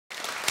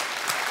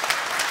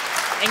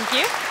Thank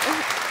you.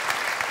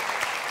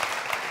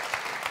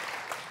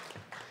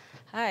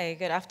 Hi,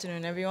 good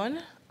afternoon, everyone.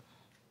 Let's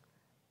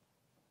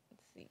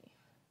see.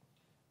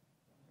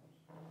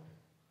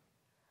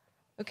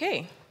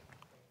 Okay.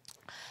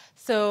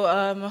 So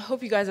I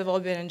hope you guys have all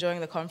been enjoying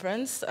the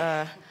conference.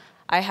 I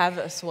have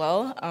as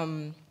well.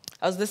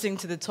 I was listening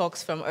to the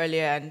talks from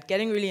earlier and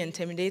getting really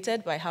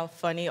intimidated by how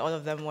funny all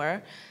of them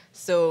were.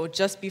 So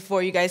just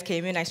before you guys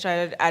came in, I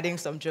started adding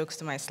some jokes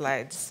to my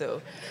slides.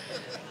 So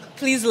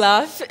please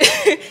laugh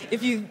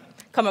if you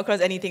come across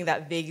anything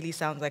that vaguely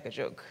sounds like a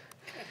joke.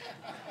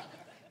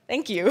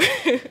 Thank you.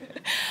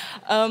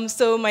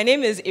 So my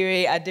name is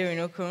Ire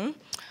Aderinokun.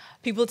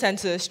 People tend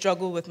to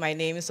struggle with my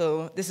name,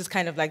 so this is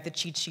kind of like the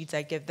cheat sheet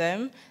I give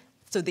them.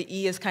 So the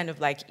E is kind of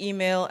like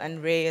email,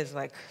 and Rey is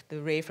like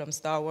the Rey from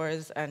Star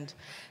Wars, and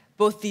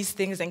both these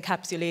things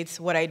encapsulate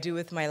what I do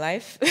with my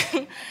life.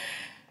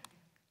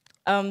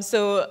 I'm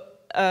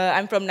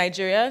from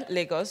Nigeria,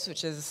 Lagos,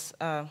 which is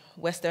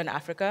Western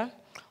Africa.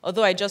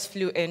 Although I just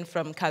flew in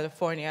from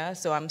California,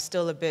 so I'm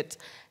still a bit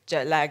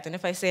jet-lagged. And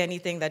if I say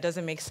anything that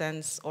doesn't make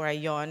sense or I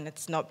yawn,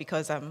 it's not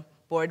because I'm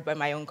bored by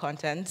my own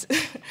content.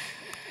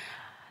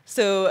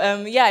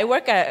 I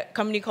work at a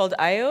company called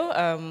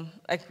IO.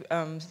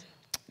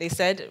 They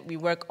said we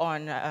work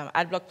on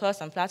AdBlock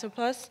Plus and Flatter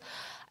Plus.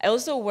 I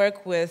also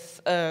work with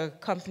a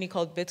company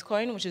called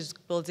Bitcoin, which is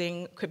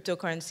building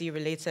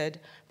cryptocurrency-related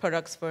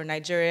products for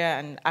Nigeria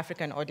and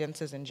African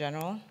audiences in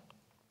general.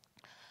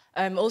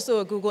 I'm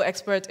also a Google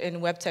expert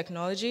in web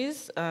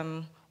technologies,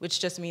 which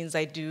just means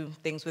I do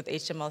things with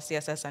HTML,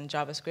 CSS, and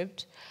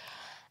JavaScript.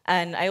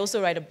 And I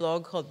also write a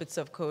blog called Bits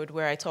of Code,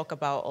 where I talk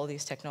about all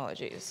these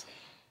technologies.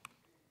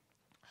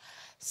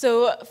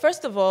 So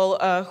first of all,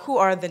 who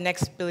are the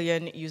next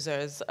billion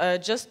users?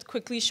 Just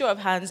quickly, show of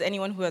hands,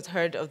 anyone who has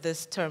heard of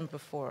this term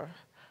before?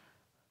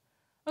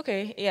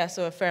 Okay, yeah,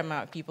 so a fair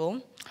amount of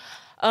people.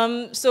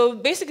 So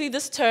basically,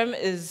 this term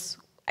is,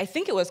 I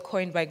think it was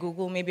coined by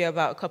Google maybe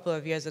about a couple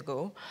of years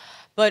ago,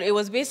 but it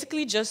was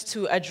basically just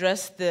to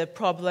address the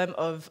problem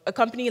of a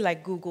company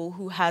like Google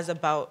who has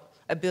about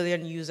 1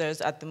 billion users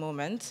at the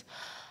moment.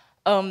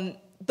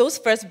 Those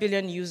first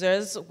billion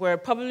users were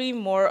probably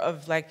more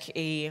of like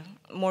a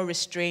more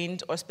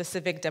restrained or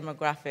specific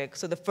demographic.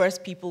 So the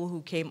first people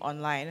who came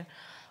online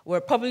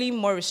were probably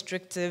more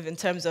restrictive in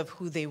terms of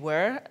who they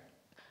were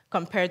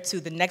compared to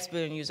the next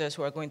billion users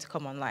who are going to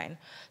come online.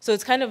 So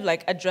it's kind of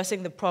like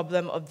addressing the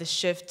problem of the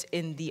shift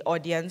in the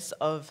audience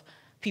of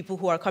people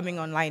who are coming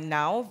online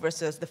now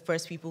versus the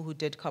first people who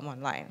did come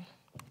online.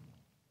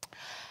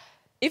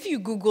 If you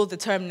Google the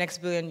term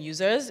next billion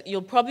users,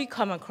 you'll probably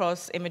come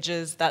across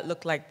images that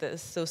look like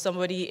this. So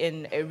somebody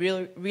in a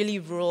really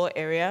rural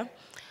area,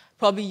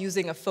 probably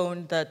using a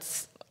phone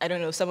that's, I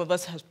don't know, some of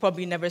us have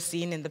probably never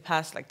seen in the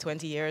past like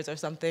 20 years or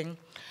something.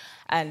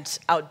 And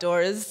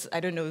outdoors, I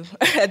don't know,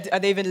 are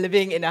they even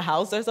living in a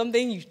house or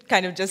something? You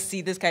kind of just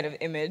see this kind of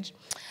image.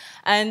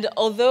 And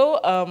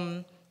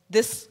although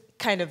this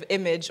kind of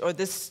image or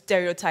this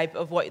stereotype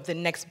of what the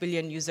next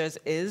billion users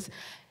is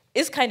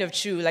kind of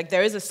true. Like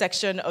there is a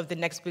section of the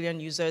next billion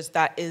users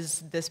that is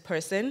this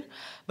person,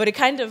 but it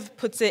kind of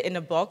puts it in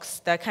a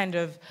box that kind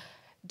of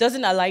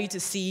doesn't allow you to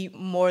see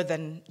more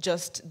than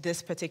just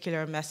this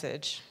particular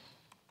message.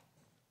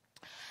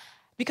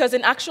 Because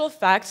in actual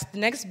fact, the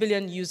next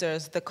billion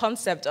users, the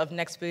concept of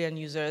next billion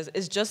users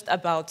is just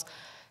about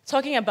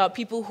talking about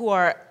people who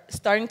are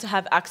starting to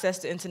have access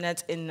to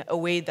internet in a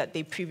way that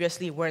they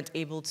previously weren't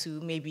able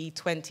to maybe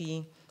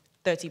 20,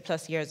 30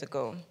 plus years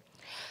ago.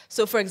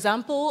 So for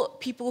example,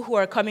 people who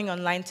are coming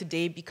online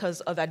today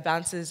because of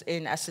advances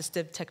in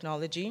assistive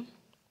technology,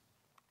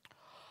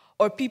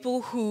 or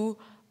people who,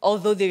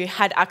 although they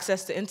had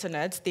access to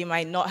internet, they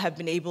might not have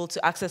been able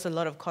to access a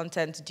lot of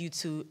content due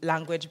to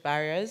language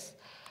barriers,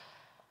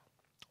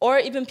 or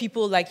even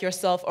people like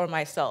yourself or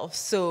myself.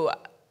 So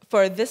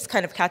for this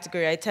kind of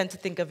category, I tend to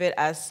think of it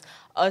as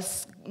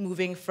us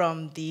moving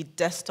from the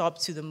desktop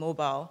to the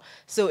mobile.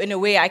 So in a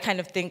way, I kind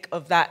of think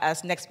of that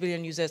as next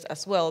billion users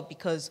as well,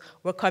 because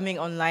we're coming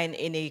online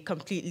in a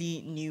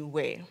completely new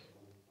way.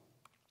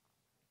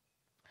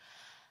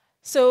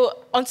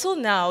 So until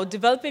now,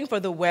 developing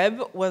for the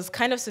web was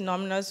kind of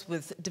synonymous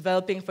with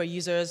developing for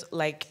users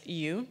like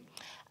you.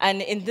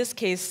 And in this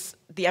case,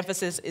 the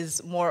emphasis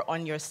is more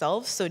on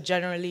yourself. So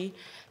generally,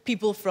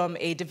 people from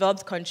a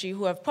developed country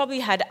who have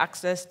probably had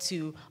access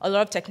to a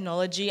lot of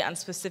technology and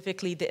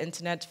specifically the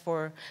internet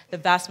for the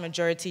vast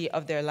majority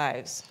of their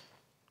lives.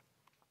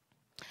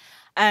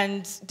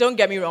 And don't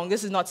get me wrong,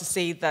 this is not to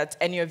say that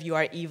any of you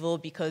are evil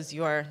because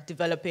you are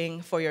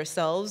developing for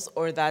yourselves,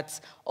 or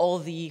that all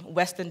the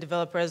Western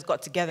developers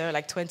got together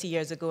like 20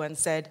 years ago and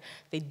said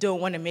they don't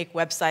want to make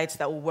websites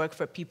that will work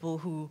for people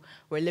who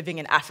were living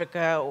in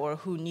Africa or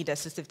who need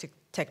assistive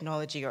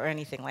technology or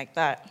anything like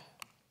that.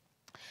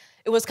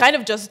 It was kind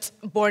of just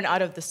born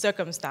out of the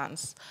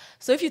circumstance.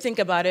 So if you think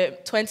about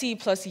it, 20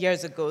 plus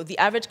years ago, the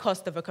average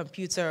cost of a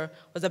computer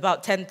was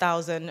about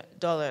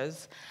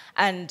 $10,000.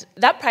 And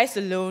that price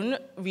alone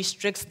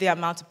restricts the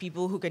amount of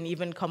people who can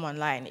even come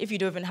online. If you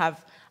don't even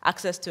have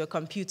access to a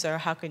computer,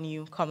 how can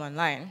you come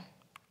online?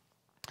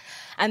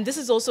 And this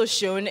is also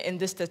shown in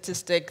this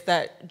statistic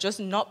that just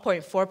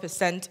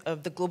 0.4%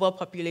 of the global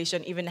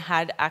population even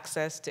had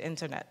access to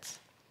internet.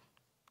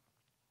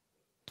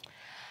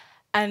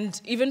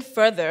 And even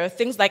further,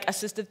 things like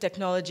assistive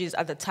technologies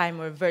at the time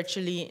were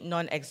virtually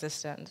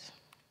non-existent.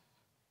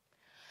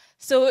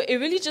 So it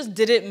really just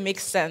didn't make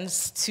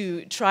sense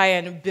to try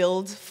and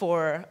build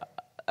for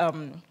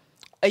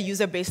a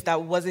user base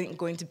that wasn't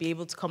going to be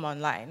able to come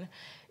online.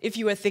 If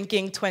you were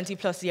thinking 20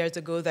 plus years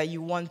ago that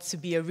you want to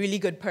be a really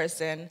good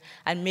person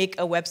and make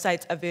a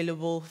website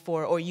available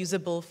for or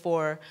usable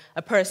for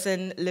a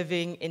person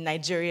living in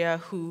Nigeria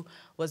who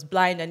was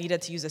blind and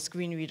needed to use a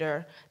screen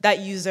reader, that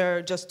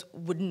user just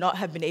would not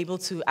have been able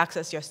to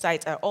access your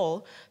site at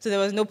all. So there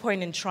was no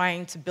point in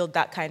trying to build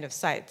that kind of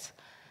site.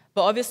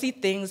 But obviously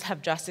things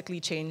have drastically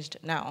changed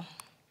now.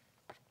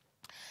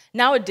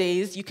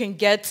 Nowadays, you can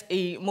get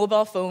a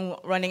mobile phone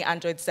running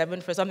Android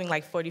 7 for something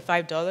like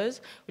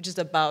 $45, which is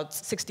about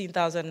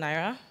 16,000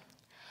 naira.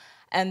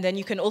 And then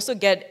you can also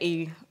get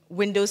a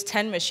Windows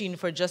 10 machine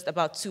for just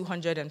about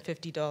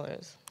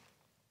 $250.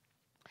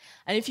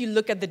 And if you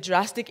look at the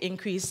drastic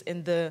increase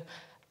in the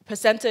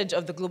percentage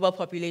of the global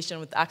population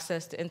with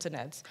access to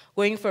internet,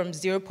 going from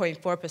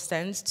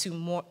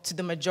 0.4% to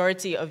the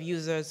majority of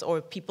users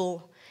or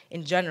people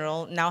in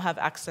general now have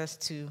access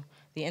to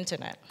the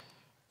internet.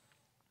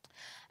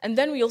 And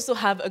then we also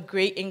have a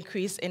great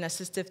increase in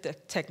assistive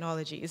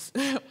technologies.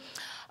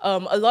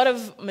 A lot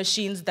of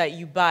machines that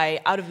you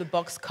buy out of the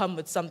box come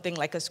with something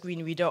like a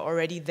screen reader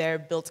already there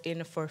built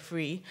in for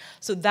free.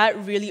 So that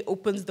really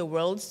opens the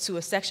world to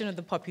a section of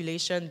the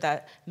population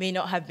that may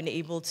not have been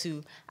able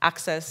to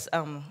access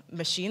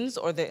machines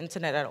or the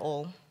internet at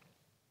all.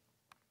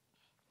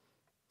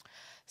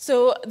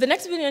 So the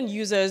next billion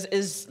users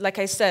is, like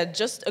I said,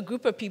 just a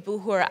group of people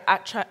who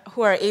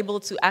are able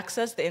to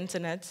access the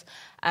internet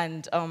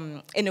and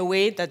in a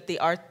way that they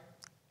are,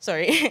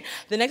 the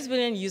next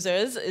billion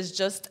users is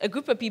just a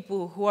group of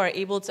people who are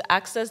able to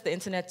access the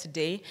internet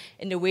today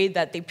in a way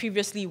that they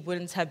previously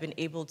wouldn't have been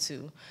able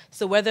to.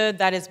 So whether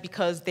that is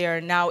because they are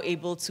now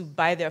able to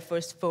buy their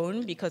first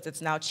phone because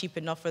it's now cheap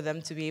enough for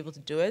them to be able to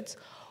do it,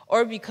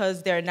 or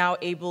because they're now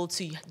able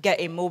to get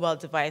a mobile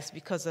device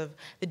because of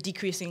the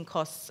decreasing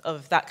costs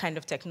of that kind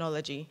of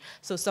technology.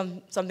 So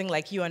something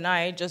like you and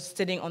I just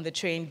sitting on the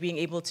train being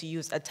able to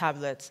use a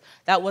tablet.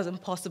 That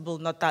wasn't possible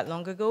not that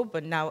long ago,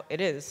 but now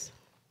it is.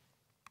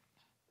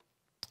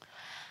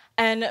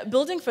 And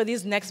building for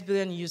these next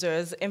billion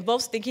users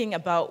involves thinking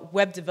about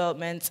web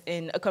development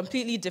in a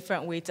completely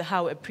different way to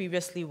how it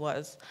previously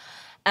was.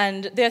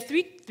 And there are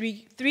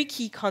three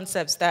key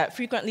concepts that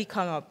frequently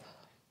come up.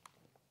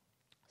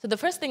 So the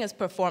first thing is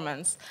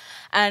performance.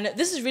 And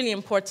this is really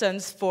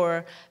important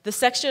for the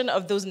section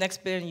of those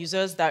next billion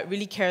users that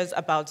really cares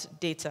about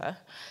data.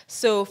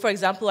 So for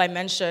example, I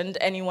mentioned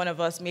any one of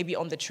us maybe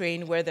on the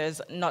train where there's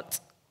not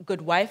good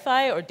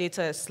Wi-Fi or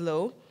data is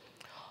slow.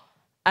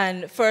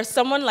 And for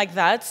someone like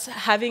that,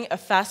 having a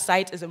fast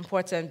site is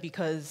important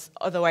because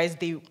otherwise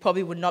they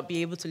probably would not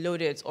be able to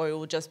load it, or it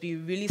will just be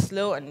really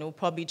slow and it will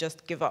probably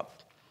just give up.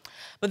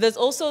 But there's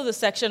also the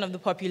section of the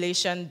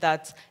population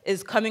that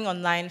is coming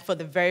online for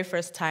the very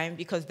first time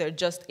because they're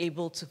just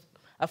able to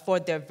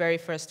afford their very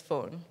first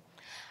phone.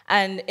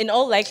 And in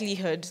all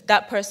likelihood,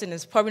 that person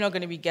is probably not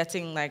going to be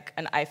getting like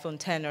an iPhone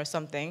 10 or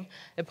something.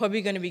 They're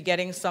probably going to be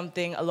getting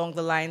something along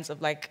the lines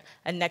of like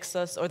a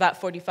Nexus or that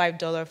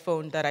 $45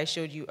 phone that I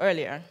showed you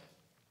earlier.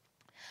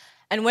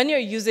 And when you're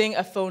using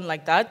a phone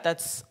like that,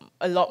 that's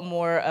a lot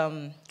more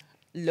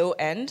low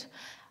end.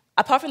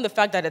 Apart from the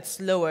fact that it's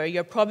slower,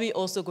 you're probably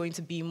also going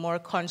to be more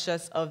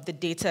conscious of the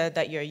data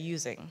that you're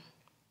using.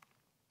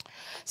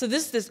 So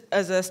this is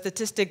a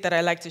statistic that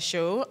I like to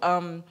show.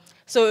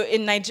 So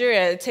in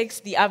Nigeria, it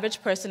takes the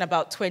average person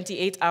about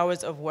 28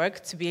 hours of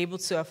work to be able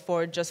to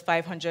afford just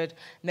 500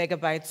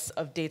 megabytes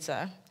of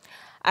data.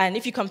 And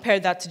if you compare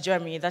that to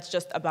Germany, that's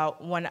just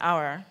about 1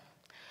 hour.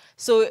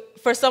 So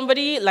for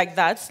somebody like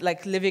that,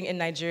 like living in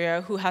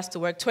Nigeria, who has to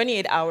work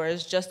 28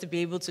 hours just to be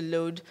able to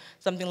load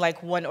something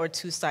like 1 or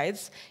 2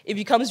 sites, it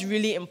becomes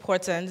really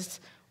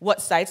important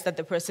what sites that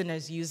the person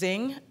is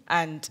using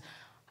and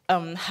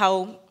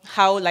how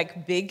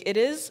like big it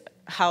is,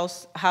 how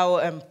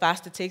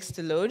fast it takes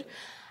to load,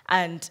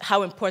 and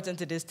how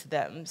important it is to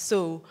them.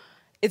 So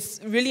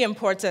it's really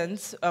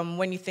important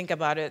when you think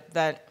about it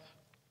that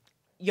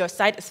your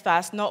site is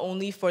fast not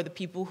only for the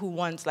people who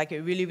want like a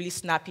really, really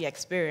snappy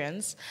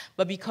experience,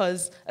 but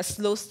because a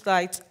slow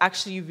site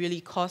actually really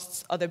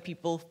costs other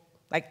people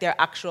like their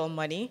actual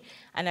money,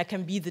 and that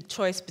can be the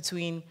choice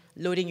between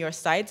loading your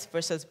sites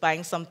versus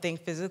buying something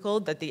physical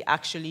that they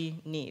actually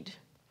need.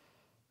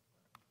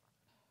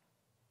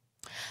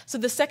 So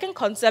the second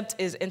concept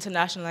is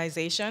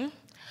internationalization.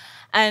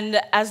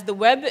 And as the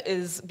web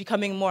is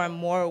becoming more and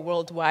more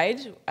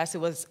worldwide, as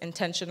it was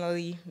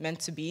intentionally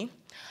meant to be,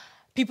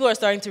 people are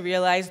starting to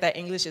realize that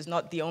English is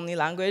not the only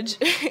language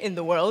in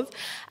the world,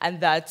 and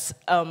that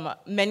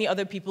many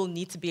other people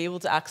need to be able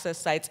to access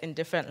sites in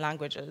different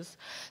languages.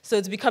 So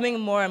it's becoming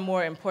more and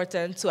more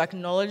important to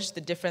acknowledge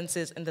the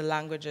differences in the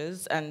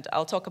languages, and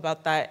I'll talk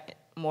about that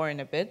more in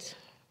a bit.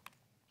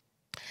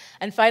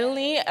 And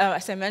finally,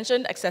 as I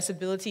mentioned,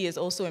 accessibility is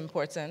also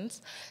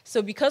important.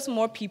 So because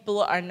more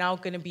people are now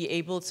going to be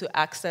able to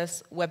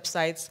access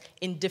websites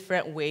in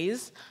different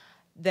ways,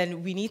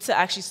 then we need to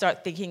actually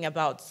start thinking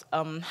about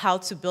how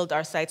to build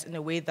our sites in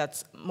a way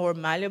that's more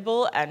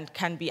malleable and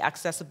can be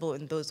accessible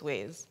in those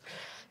ways.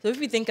 So if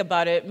we think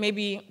about it,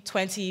 maybe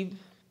 20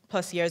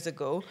 plus years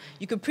ago,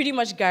 you could pretty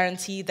much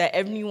guarantee that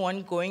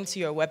everyone going to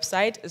your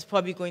website is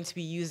probably going to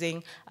be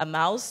using a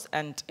mouse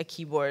and a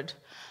keyboard.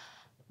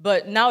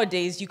 But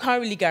nowadays, you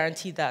can't really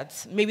guarantee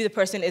that. Maybe the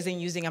person isn't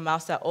using a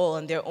mouse at all,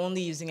 and they're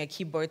only using a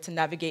keyboard to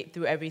navigate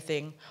through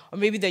everything. Or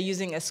maybe they're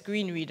using a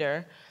screen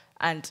reader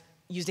and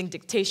using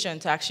dictation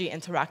to actually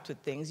interact with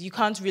things. You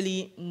can't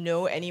really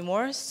know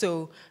anymore,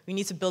 so we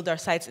need to build our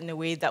sites in a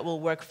way that will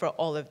work for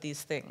all of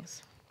these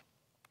things.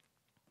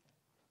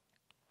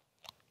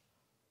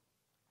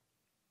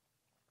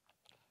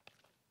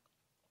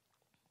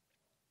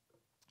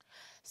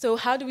 So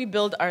how do we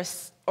build our,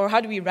 or how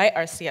do we write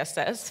our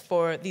CSS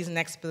for these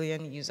next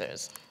billion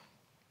users?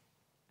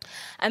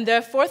 And there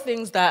are 4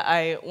 things that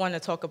I want to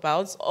talk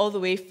about, all the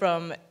way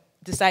from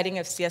deciding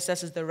if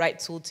CSS is the right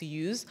tool to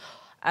use,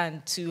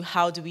 and to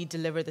how do we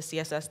deliver the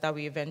CSS that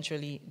we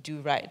eventually do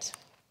write.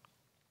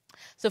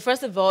 So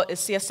first of all,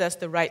 is CSS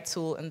the right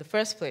tool in the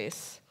first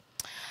place?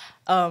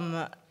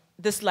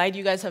 This slide,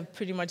 you guys have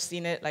pretty much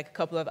seen it like a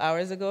couple of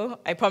hours ago.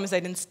 I promise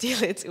I didn't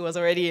steal it, it was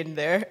already in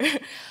there.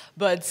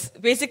 But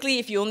basically,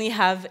 if you only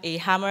have a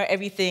hammer,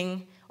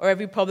 everything or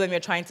every problem you're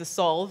trying to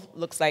solve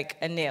looks like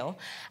a nail.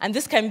 And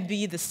this can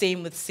be the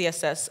same with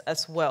CSS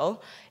as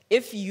well.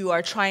 If you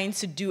are trying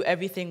to do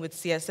everything with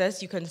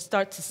CSS, you can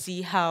start to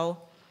see how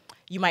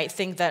you might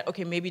think that,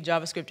 okay, maybe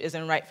JavaScript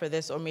isn't right for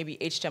this, or maybe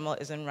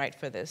HTML isn't right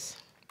for this.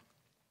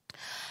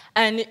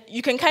 And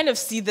you can kind of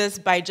see this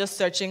by just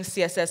searching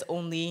CSS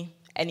only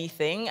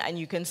anything, and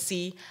you can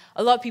see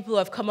a lot of people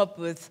have come up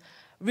with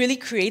really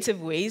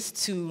creative ways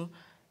to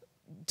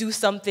do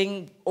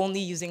something only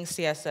using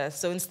CSS,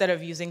 so instead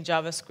of using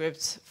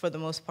JavaScript for the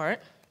most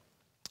part.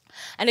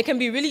 And it can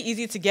be really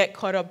easy to get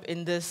caught up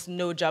in this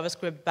no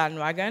JavaScript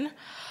bandwagon,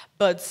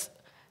 but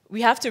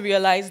we have to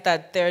realize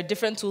that there are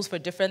different tools for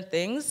different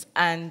things,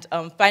 and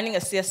finding a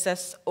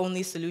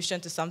CSS-only solution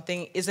to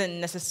something isn't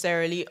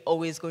necessarily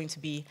always going to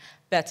be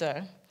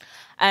better.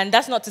 And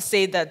that's not to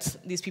say that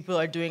these people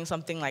are doing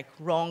something like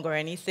wrong or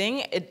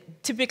anything.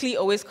 It typically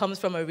always comes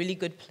from a really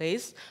good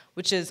place,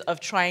 which is of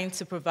trying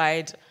to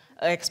provide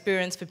an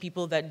experience for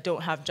people that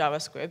don't have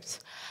JavaScript.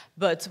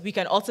 But we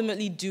can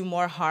ultimately do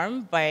more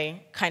harm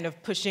by kind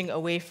of pushing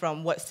away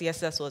from what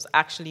CSS was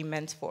actually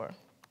meant for.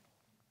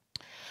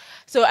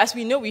 So as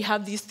we know, we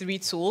have these 3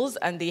 tools,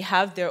 and they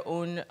have their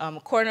own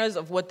corners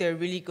of what they're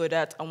really good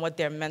at and what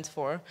they're meant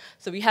for.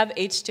 So we have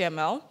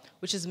HTML,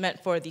 which is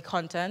meant for the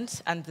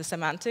content and the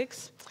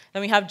semantics.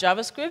 Then we have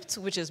JavaScript,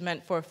 which is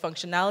meant for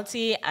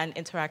functionality and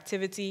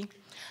interactivity.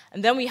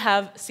 And then we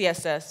have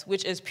CSS,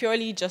 which is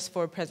purely just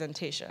for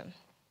presentation.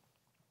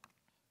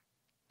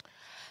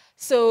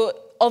 So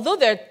although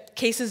there are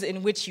cases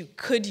in which you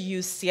could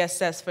use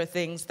CSS for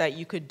things that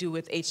you could do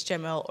with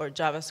HTML or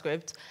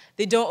JavaScript,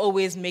 they don't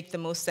always make the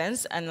most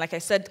sense, and like I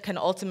said, can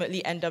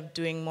ultimately end up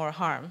doing more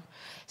harm.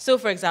 So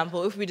for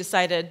example, if we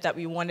decided that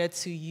we wanted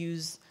to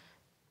use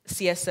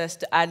CSS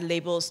to add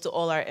labels to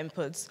all our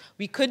inputs,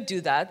 we could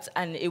do that,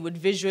 and it would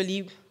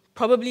visually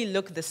probably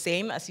look the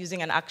same as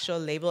using an actual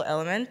label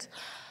element,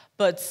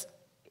 but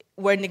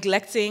we're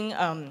neglecting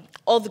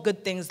all the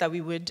good things that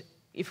we would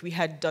if we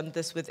had done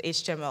this with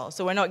HTML.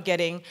 So we're not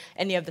getting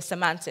any of the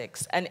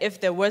semantics. And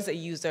if there was a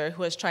user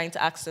who was trying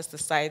to access the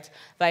site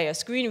via a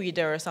screen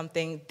reader or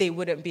something, they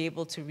wouldn't be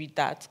able to read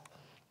that.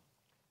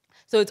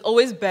 So it's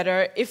always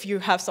better if you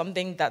have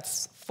something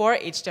that's for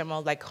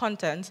HTML, like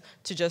content,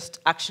 to just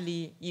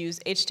actually use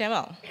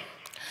HTML.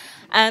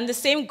 And the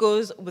same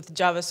goes with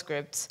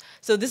JavaScript.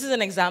 So this is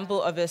an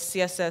example of a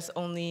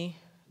CSS-only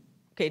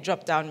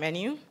drop-down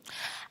menu.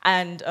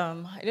 And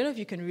I don't know if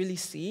you can really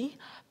see,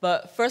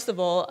 but first of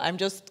all, I'm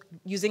just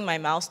using my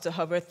mouse to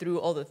hover through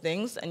all the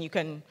things, and you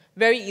can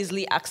very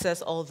easily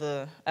access all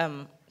the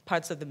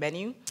parts of the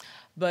menu.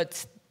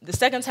 But the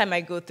second time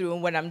I go through,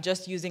 when I'm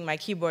just using my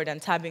keyboard and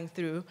tabbing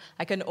through,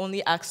 I can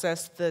only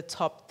access the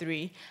top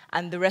 3,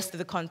 and the rest of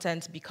the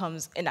content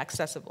becomes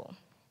inaccessible.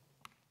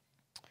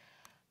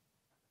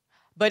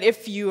 But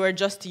if you were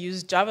just to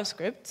use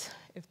JavaScript,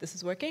 if this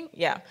is working,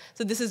 yeah.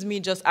 So this is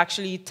me just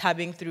actually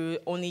tabbing through,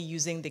 only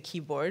using the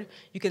keyboard.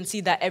 You can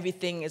see that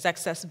everything is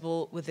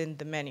accessible within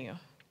the menu.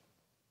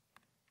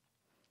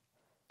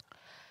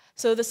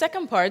 So the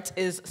second part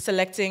is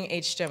selecting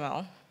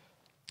HTML.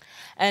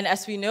 And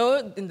as we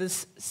know, in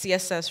this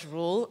CSS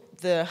rule,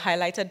 the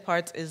highlighted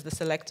part is the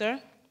selector.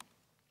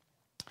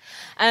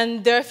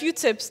 And there are a few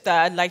tips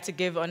that I'd like to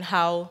give on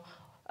how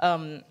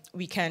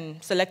we can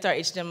select our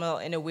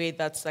HTML in a way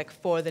that's like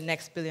for the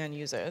next billion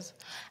users.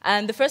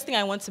 And the first thing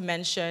I want to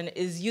mention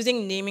is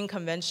using naming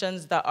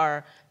conventions that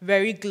are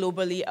very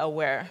globally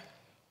aware.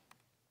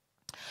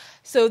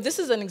 So this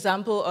is an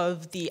example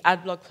of the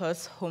AdBlock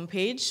Plus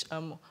homepage.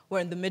 We're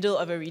in the middle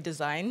of a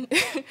redesign.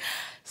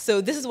 So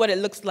this is what it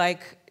looks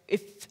like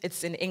if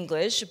it's in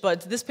English,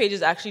 but this page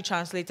is actually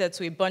translated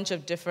to a bunch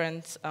of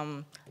different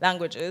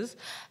languages.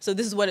 So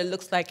this is what it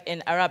looks like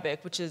in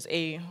Arabic, which is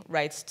a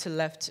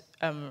right-to-left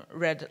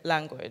read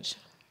language.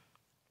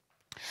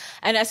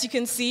 And as you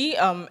can see,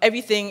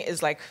 everything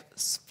is like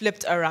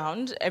flipped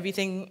around.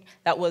 Everything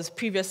that was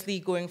previously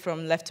going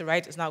from left to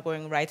right is now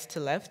going right to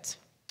left.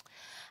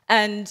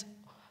 And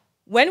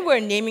when we're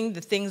naming the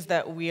things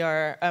that we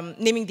are,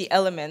 naming the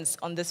elements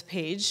on this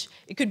page,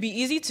 it could be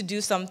easy to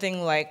do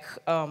something like,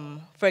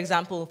 for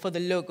example, for the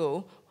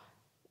logo,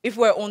 if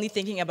we're only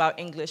thinking about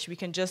English, we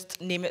can just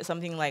name it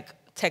something like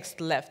text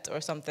left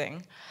or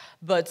something.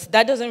 But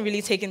that doesn't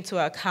really take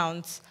into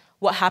account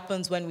what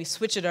happens when we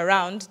switch it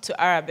around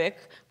to Arabic,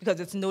 because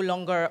it's no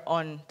longer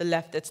on the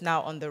left, it's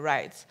now on the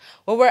right.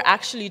 What we're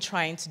actually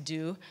trying to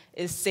do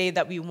is say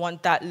that we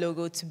want that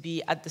logo to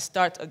be at the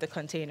start of the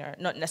container,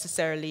 not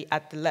necessarily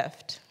at the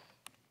left.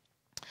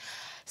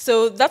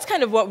 So that's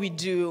kind of what we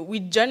do. We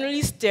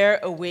generally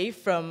steer away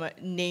from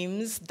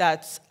names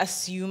that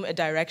assume a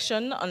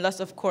direction,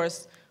 unless, of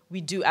course, we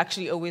do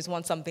actually always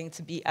want something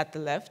to be at the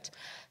left.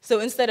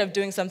 So instead of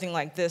doing something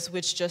like this,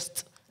 which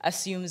just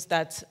assumes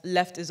that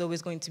left is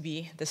always going to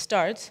be the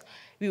start,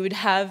 we would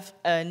have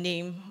a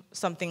name,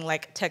 something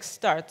like text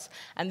starts,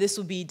 and this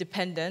will be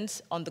dependent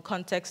on the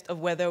context of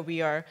whether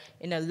we are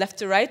in a left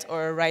to right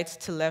or a right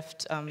to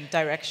left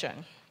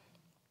direction.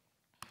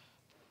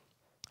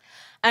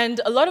 And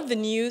a lot of the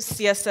new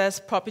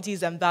CSS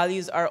properties and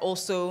values are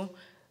also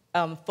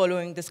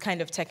following this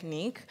kind of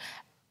technique.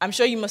 I'm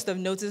sure you must have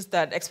noticed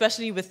that,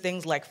 especially with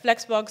things like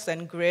Flexbox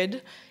and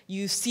Grid,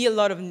 you see a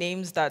lot of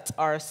names that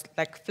are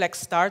like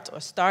Flex Start or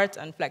Start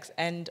and Flex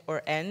End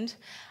or End.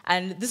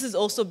 And this is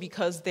also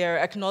because they're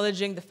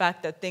acknowledging the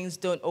fact that things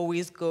don't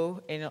always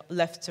go in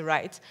left to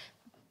right.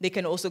 They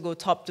can also go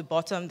top to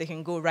bottom, they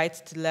can go right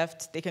to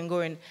left, they can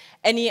go in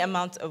any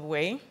amount of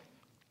way.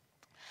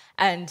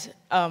 And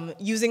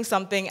using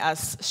something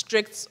as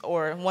strict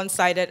or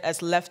one-sided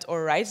as left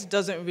or right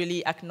doesn't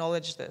really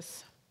acknowledge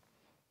this.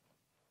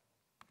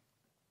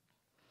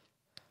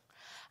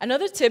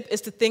 Another tip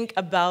is to think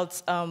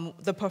about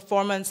the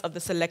performance of the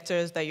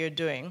selectors that you're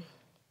doing.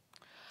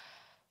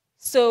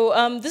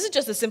 So this is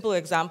just a simple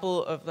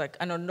example of like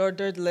an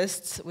unordered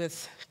list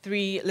with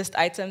 3 list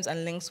items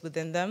and links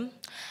within them.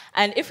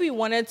 And if we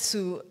wanted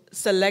to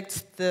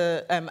select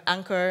the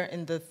anchor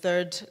in the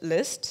 3rd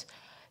list,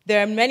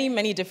 there are many,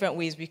 many different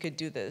ways we could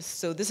do this.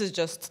 So this is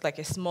just like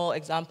a small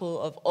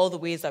example of all the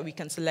ways that we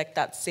can select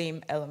that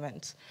same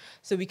element.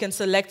 So we can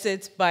select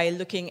it by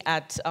looking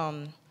at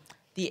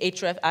the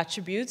href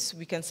attributes.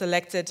 We can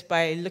select it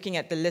by looking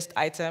at the list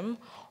item,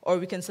 or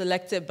we can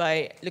select it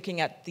by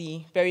looking at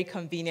the very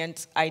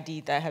convenient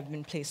ID that have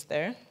been placed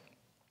there.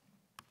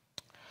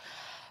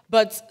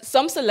 But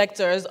some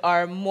selectors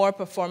are more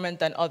performant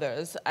than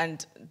others,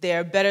 and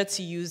they're better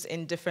to use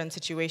in different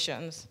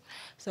situations.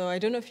 So I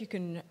don't know if you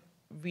can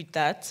read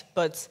that,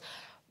 but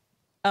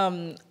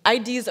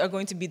IDs are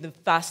going to be the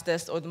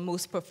fastest or the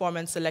most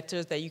performant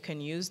selectors that you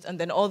can use, and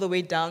then all the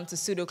way down to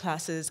pseudo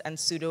classes and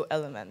pseudo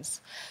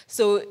elements.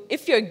 So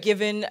if you're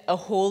given a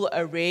whole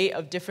array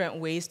of different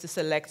ways to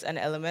select an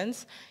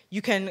element,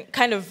 you can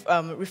kind of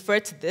refer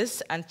to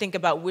this and think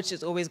about which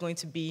is always going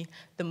to be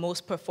the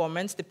most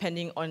performant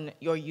depending on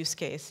your use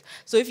case.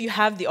 So if you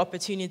have the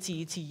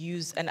opportunity to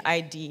use an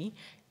ID,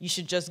 you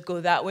should just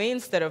go that way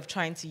instead of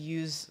trying to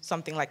use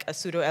something like a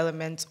pseudo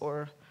element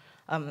or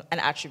an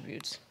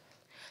attribute.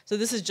 So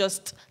this is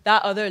just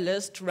that other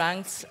list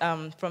ranks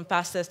from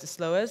fastest to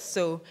slowest.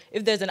 So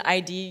if there's an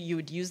ID, you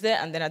would use it,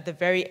 and then at the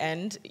very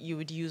end, you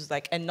would use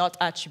like a not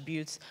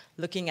attribute,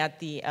 looking at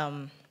the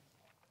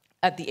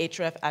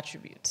href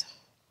attribute.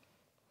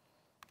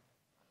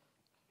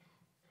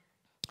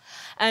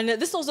 And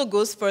this also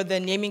goes for the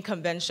naming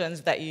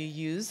conventions that you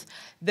use.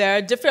 There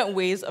are different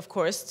ways, of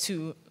course,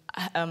 to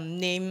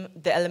name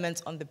the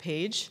elements on the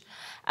page,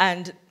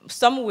 and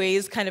some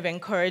ways kind of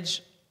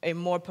encourage a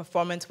more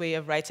performant way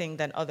of writing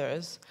than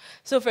others.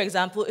 So for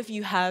example, if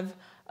you have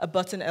a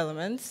button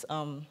element,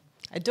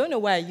 I don't know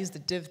why I used the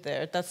div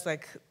there. That's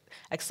like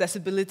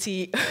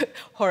accessibility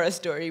horror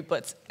story,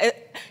 but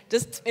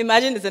just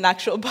imagine it's an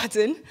actual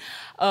button.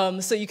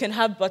 So you can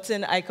have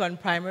button icon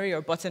primary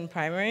or button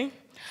primary.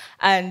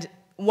 And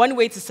one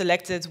way to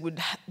select it would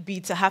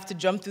be to have to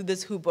jump through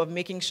this hoop of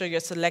making sure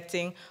you're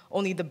selecting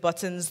only the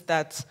buttons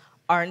that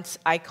aren't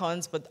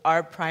icons but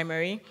are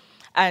primary.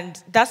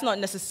 And that's not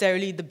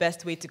necessarily the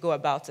best way to go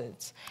about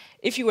it.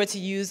 If you were to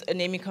use a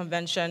naming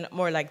convention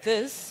more like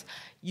this,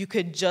 you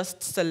could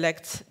just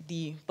select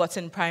the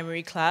button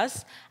primary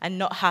class and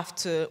not have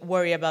to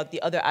worry about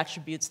the other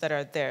attributes that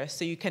are there.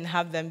 So you can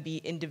have them be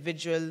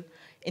individually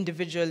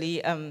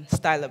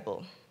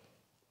stylable.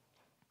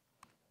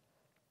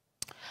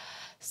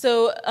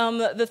 So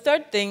the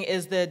third thing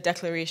is the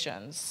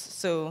declarations.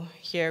 So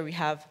here we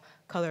have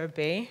color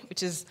bay,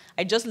 which is,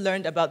 I just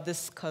learned about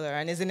this color,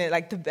 and isn't it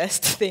like the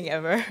best thing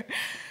ever?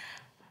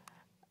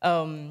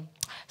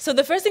 So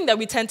the first thing that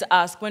we tend to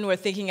ask when we're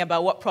thinking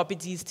about what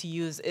properties to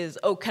use is,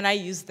 oh, can I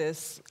use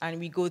this? And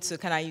we go to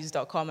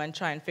caniuse.com and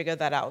try and figure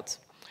that out.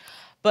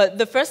 But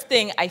the first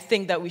thing I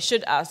think that we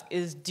should ask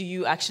is, do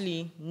you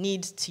actually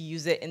need to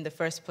use it in the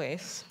first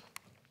place?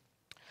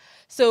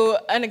 So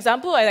an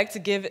example I like to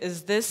give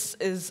is this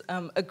is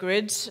a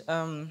grid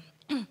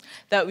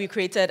that we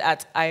created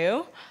at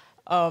I/O.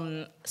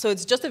 So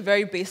it's just a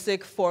very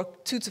basic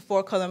 2 to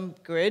 4 column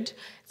grid.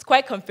 It's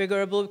quite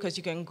configurable because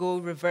you can go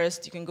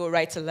reversed, you can go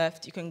right to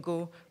left, you can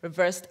go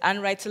reversed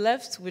and right to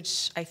left,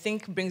 which I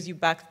think brings you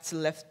back to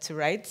left to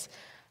right.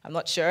 I'm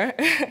not sure.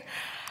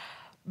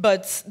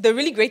 But the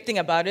really great thing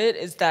about it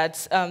is that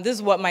this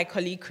is what my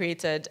colleague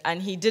created,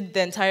 and he did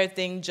the entire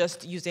thing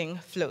just using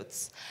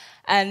floats.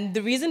 And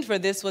the reason for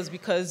this was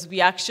because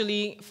we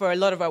actually, for a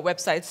lot of our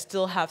websites,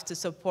 still have to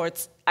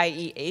support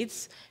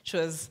IE8, which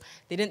was,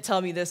 they didn't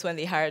tell me this when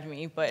they hired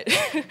me, but,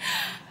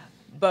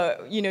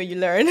 but you know, you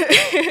learn.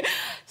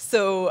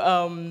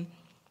 So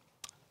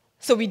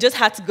we just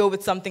had to go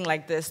with something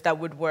like this that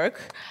would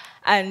work.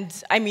 And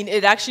I mean,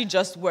 it actually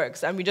just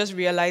works. And we just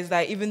realized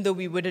that even though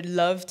we would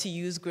love to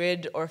use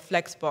grid or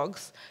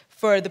flexbox,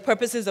 for the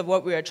purposes of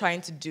what we are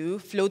trying to do,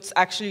 floats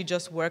actually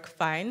just work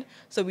fine.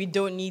 So we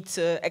don't need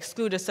to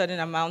exclude a certain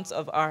amount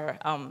of our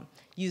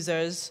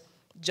users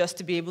just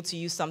to be able to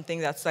use something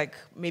that's like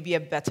maybe a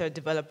better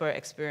developer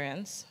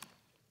experience.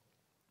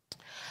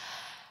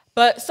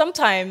 But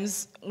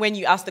sometimes when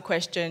you ask the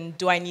question,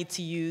 do I need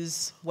to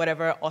use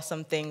whatever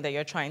awesome thing that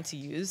you're trying to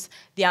use,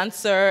 the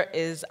answer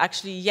is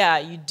actually, yeah,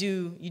 you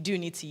do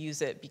need to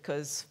use it,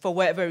 because for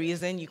whatever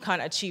reason, you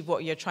can't achieve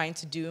what you're trying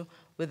to do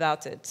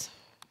without it.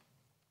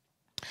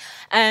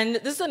 And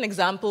this is an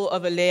example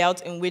of a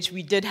layout in which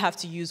we did have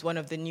to use one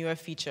of the newer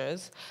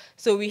features.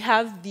 So we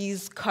have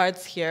these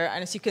cards here,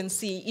 and as you can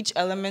see, each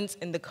element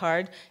in the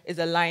card is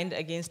aligned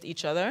against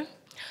each other.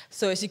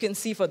 So as you can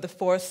see for the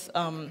fourth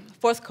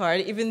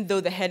card, even though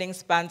the heading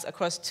spans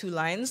across 2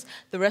 lines,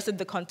 the rest of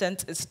the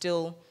content is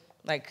still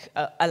like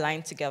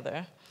aligned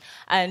together.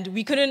 And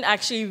we couldn't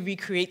actually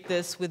recreate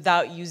this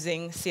without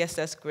using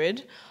CSS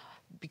Grid,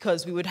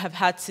 because we would have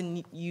had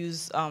to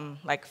use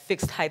like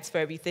fixed heights for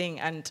everything,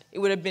 and it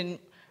would have been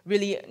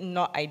really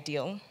not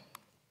ideal.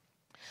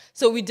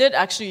 So we did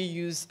actually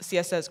use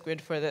CSS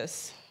Grid for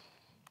this.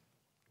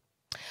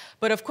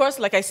 But of course,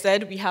 like I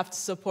said, we have to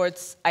support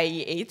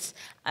IE8,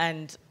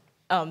 and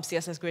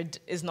CSS Grid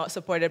is not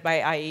supported by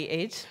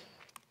IE8.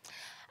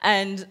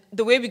 And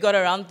the way we got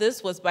around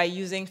this was by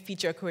using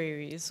feature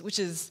queries, which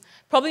is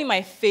probably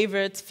my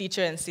favorite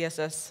feature in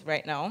CSS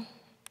right now.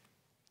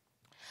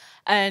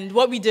 And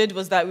what we did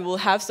was that we will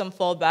have some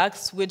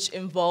fallbacks, which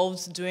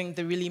involves doing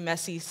the really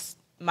messy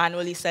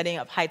manually setting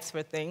up heights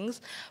for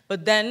things.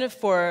 But then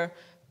for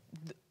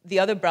the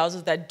other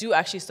browsers that do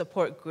actually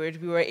support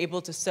Grid, we were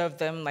able to serve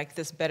them like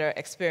this better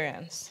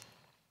experience.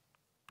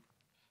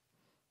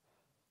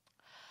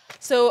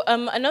 So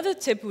another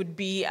tip would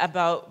be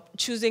about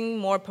choosing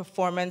more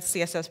performance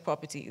CSS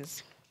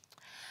properties.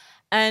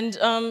 And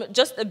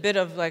just a bit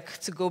of like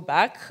to go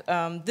back,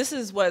 this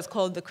is what is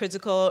called the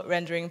critical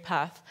rendering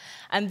path.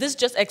 And this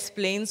just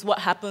explains what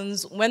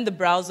happens when the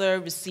browser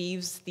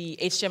receives the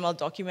HTML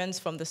documents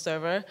from the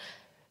server.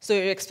 So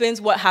it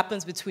explains what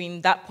happens between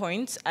that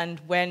point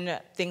and when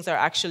things are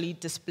actually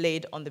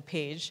displayed on the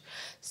page.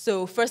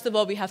 So first of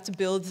all, we have to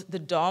build the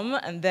DOM,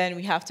 and then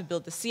we have to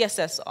build the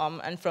CSS OM,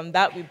 and from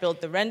that we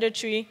build the render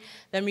tree.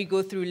 Then we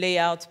go through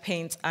layout,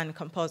 paint, and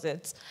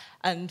composites.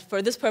 And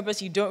for this purpose,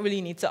 you don't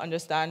really need to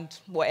understand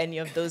what any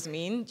of those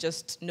mean.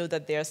 Just know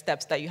that there are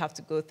steps that you have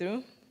to go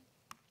through.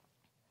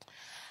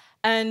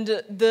 And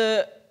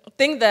the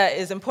thing that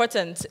is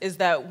important is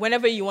that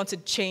whenever you want to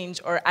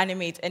change or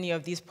animate any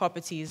of these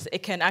properties,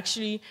 it can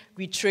actually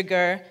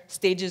re-trigger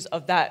stages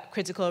of that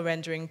critical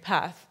rendering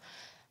path.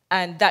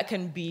 And that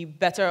can be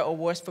better or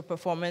worse for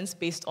performance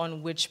based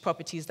on which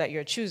properties that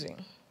you're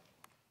choosing.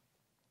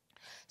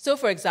 So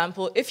for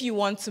example, if you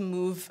want to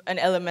move an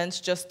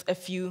element just a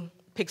few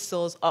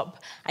pixels up,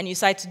 and you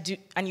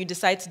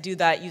decide to do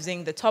that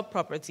using the top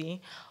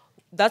property,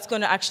 that's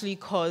going to actually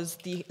cause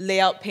the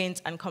layout,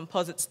 paint, and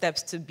composite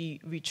steps to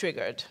be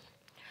re-triggered.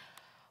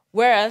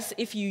 Whereas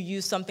if you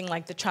use something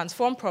like the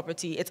transform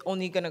property, it's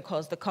only going to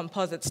cause the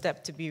composite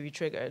step to be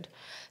re-triggered.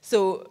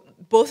 So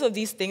both of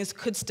these things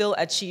could still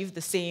achieve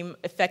the same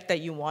effect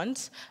that you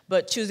want,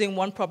 but choosing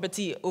one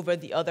property over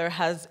the other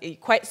has a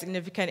quite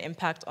significant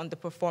impact on the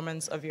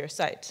performance of your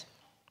site.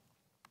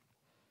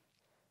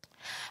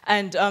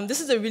 And this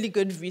is a really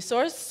good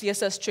resource,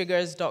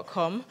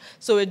 csstriggers.com.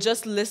 So it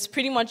just lists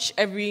pretty much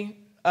every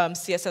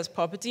CSS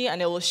property,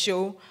 and it will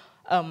show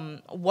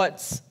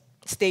what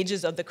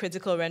stages of the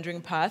critical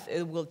rendering path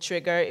it will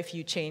trigger if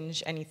you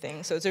change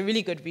anything. So it's a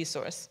really good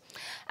resource.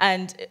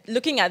 And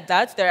looking at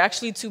that, there are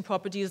actually 2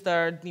 properties that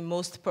are the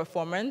most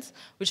performant,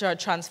 which are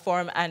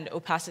transform and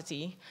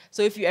opacity.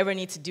 So if you ever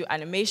need to do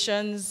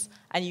animations,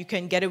 and you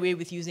can get away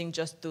with using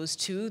just those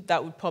 2,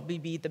 that would probably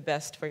be the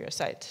best for your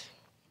site.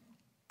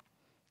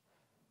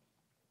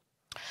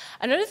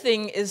 Another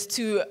thing is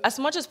to, as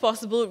much as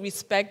possible,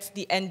 respect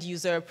the end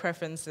user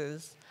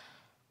preferences.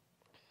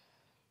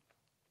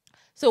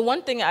 So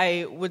one thing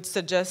I would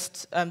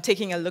suggest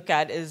taking a look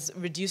at is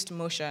reduced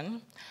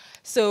motion.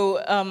 So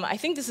I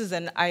think this is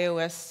an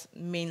iOS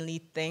mainly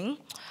thing,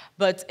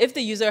 but if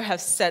the user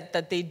has set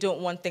that they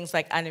don't want things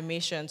like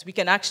animations, we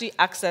can actually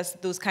access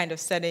those kind of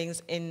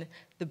settings in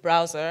the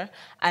browser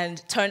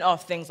and turn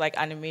off things like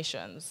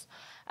animations.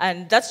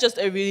 And that's just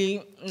a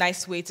really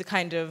nice way to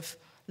kind of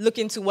look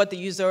into what the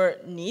user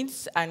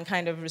needs and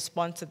kind of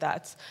respond to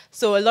that.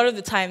 So a lot of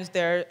the times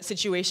there are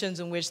situations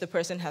in which the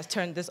person has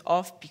turned this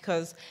off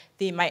because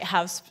they might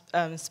have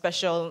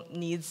special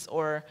needs,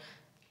 or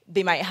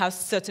they might have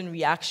certain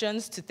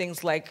reactions to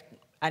things like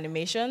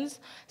animations.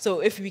 So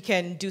if we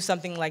can do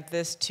something like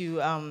this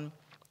to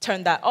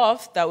turn that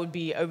off, that would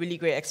be a really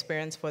great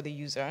experience for the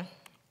user.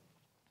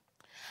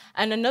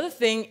 And another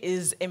thing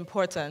is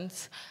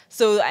important.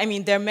 So, I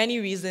mean, there are many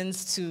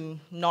reasons to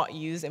not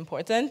use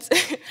important.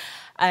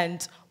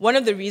 And one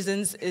of the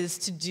reasons is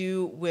to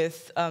do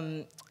with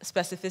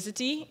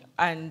specificity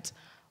and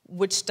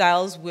which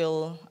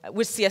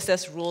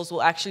CSS rules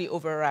will actually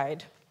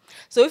override.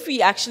 So if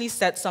we actually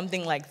set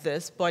something like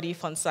this, body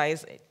font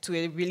size, to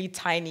a really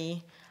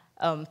tiny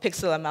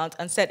pixel amount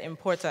and set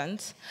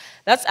important,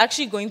 that's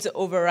actually going to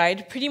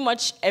override pretty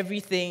much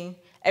everything,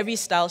 every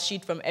style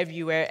sheet from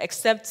everywhere,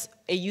 except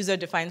a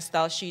user-defined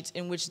style sheet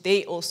in which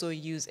they also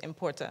use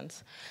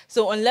important.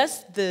 So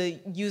unless the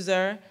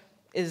user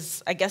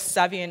is, I guess,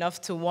 savvy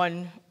enough to,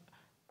 one,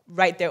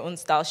 write their own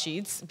style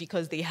sheets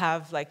because they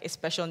have like a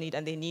special need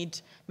and they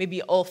need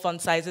maybe all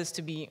font sizes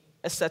to be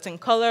a certain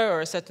color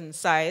or a certain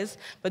size,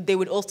 but they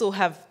would also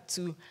have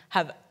to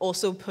have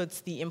also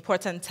put the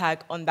important tag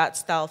on that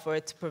style for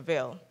it to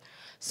prevail.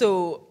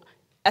 So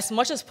as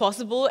much as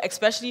possible,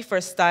 especially for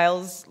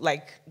styles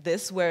like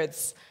this, where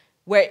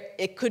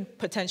it could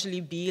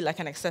potentially be like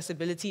an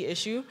accessibility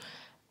issue,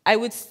 I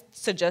would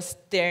suggest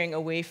steering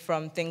away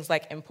from things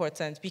like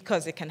important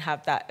because it can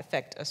have that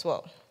effect as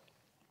well.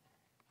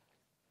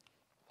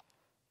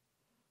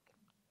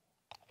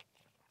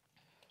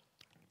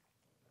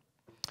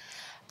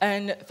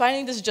 And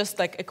finally, this is just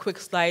like a quick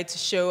slide to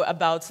show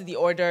about the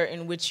order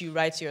in which you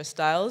write your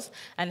styles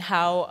and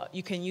how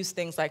you can use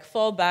things like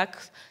fallback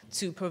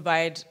to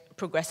provide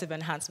progressive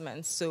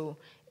enhancements. So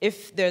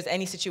if there's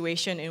any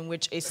situation in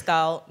which a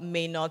style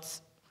may not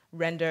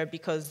render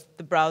because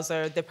the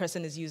browser the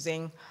person is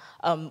using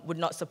would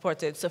not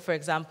support it. So for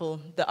example,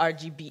 the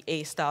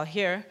RGBA style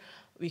here,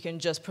 we can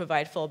just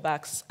provide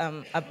fallbacks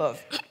above.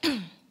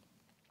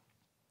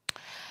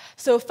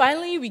 So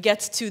finally, we get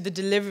to the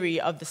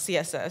delivery of the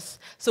CSS.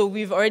 So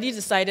we've already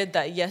decided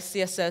that, yes,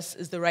 CSS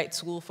is the right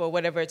tool for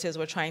whatever it is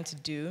we're trying to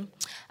do.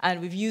 And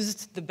we've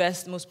used the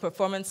best, most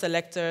performant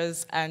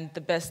selectors and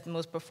the best,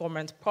 most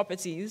performant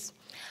properties.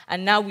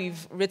 And now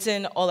we've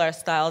written all our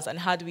styles, and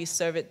how do we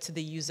serve it to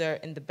the user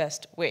in the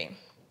best way?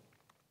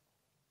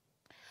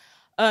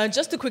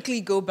 Just to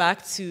quickly go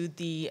back to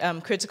the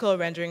critical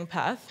rendering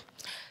path,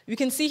 we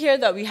can see here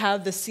that we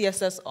have the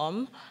CSS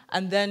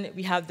and then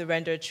we have the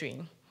render tree.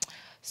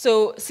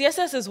 So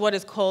CSS is what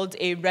is called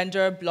a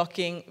render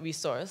blocking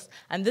resource,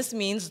 and this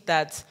means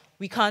that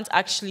we can't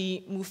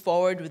actually move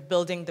forward with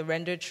building the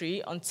render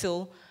tree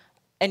until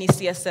any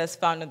CSS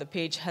found on the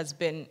page has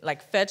been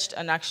like fetched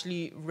and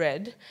actually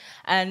read.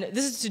 And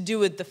this is to do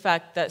with the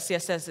fact that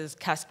CSS is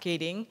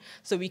cascading,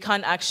 so we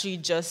can't actually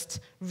just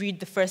read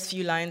the first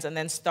few lines and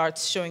then start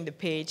showing the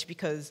page,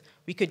 because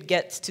we could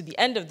get to the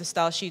end of the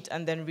style sheet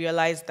and then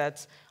realize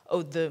that,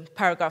 oh, the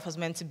paragraph was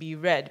meant to be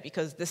read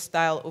because this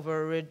style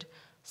overrid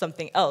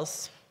something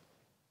else.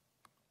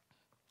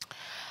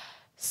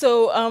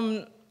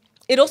 So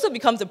it also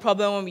becomes a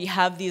problem when we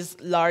have these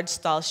large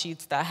style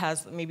sheets that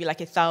has maybe like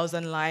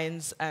 1,000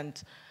 lines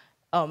and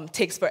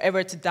takes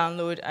forever to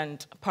download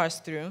and parse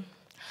through.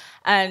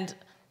 And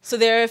so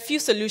there are a few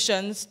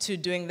solutions to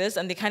doing this,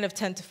 and they kind of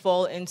tend to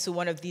fall into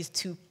one of these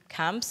two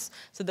camps.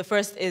 So the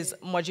first is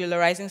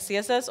modularizing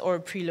CSS or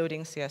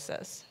preloading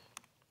CSS.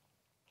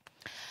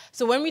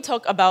 So when we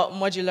talk about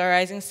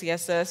modularizing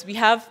CSS, we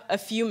have a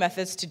few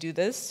methods to do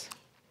this.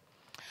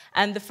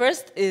 And the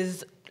first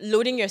is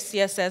loading your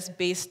CSS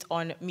based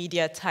on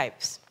media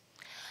types.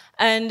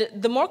 And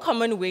the more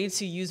common way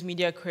to use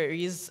media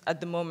queries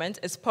at the moment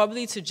is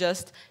probably to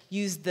just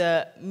use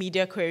the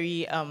media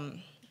query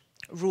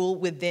rule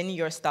within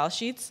your style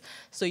sheets.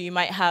 So you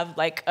might have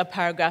like a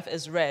paragraph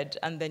is red,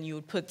 and then you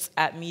would put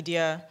at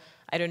media,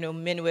 I don't know,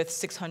 min width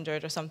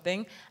 600 or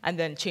something, and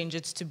then change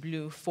it to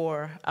blue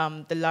for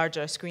the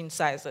larger screen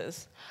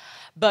sizes.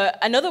 But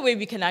another way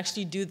we can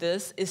actually do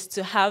this is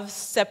to have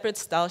separate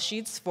style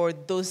sheets for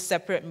those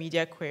separate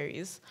media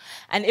queries.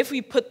 And if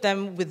we put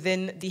them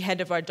within the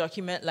head of our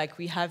document like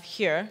we have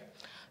here,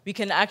 we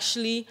can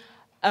actually,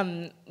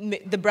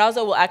 the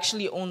browser will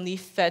actually only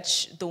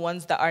fetch the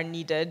ones that are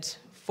needed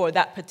for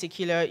that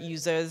particular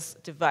user's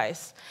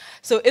device.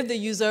 So if the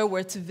user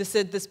were to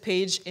visit this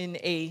page in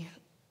a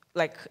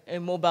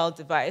mobile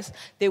device,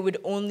 they would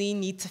only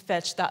need to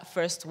fetch that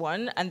first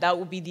one, and that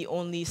would be the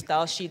only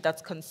style sheet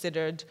that's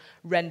considered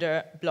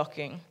render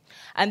blocking.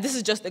 And this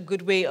is just a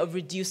good way of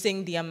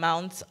reducing the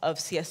amount of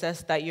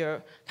CSS that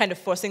you're kind of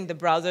forcing the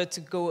browser to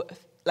go,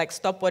 like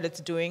stop what it's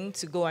doing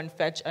to go and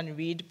fetch and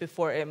read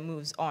before it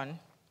moves on.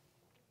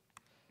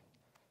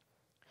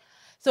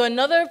 So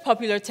another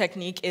popular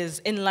technique is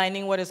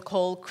inlining what is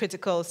called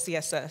critical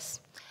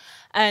CSS.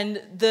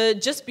 And the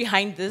gist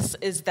behind this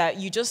is that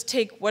you just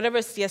take whatever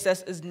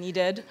CSS is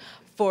needed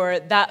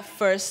for that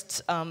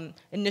first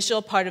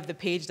initial part of the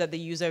page that the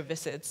user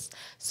visits.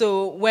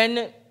 So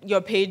when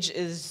your page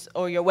is,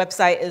 or your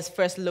website is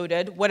first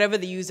loaded, whatever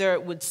the user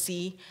would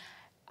see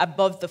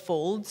above the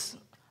folds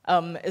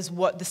is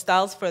what the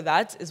styles for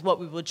that is what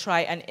we will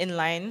try and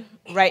inline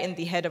right in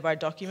the head of our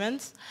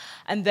document.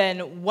 And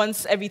then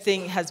once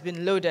everything has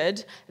been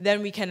loaded,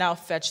 then we can now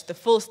fetch the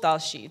full style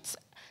sheet.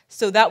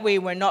 So that way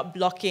we're not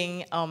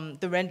blocking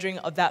the rendering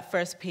of that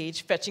first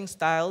page, fetching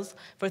styles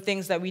for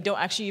things that we don't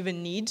actually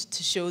even need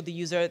to show the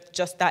user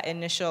just that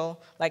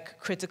initial, like,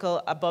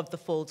 critical above the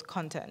fold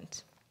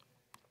content.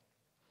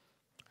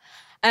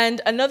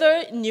 And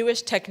another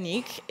newish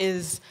technique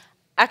is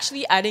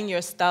actually adding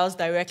your styles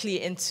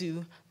directly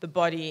into the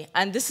body.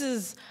 And this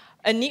is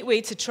a neat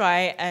way to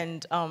try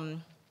and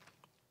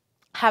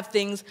have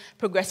things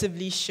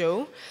progressively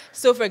show.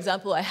 So for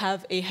example, I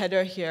have a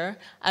header here,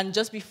 and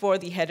just before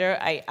the header,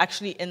 I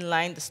actually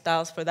inline the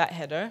styles for that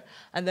header.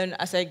 And then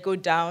as I go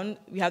down,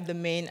 we have the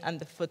main and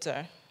the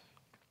footer.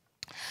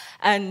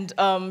 And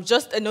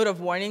just a note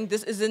of warning,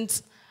 this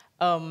isn't,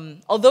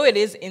 although it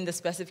is in the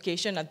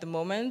specification at the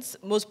moment,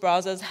 most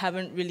browsers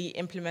haven't really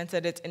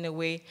implemented it in a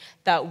way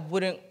that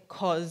wouldn't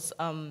cause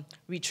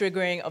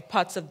retriggering of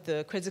parts of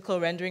the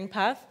critical rendering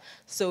path.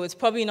 So it's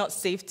probably not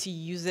safe to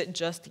use it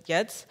just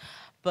yet,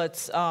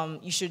 but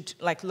you should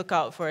look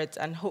out for it,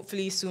 and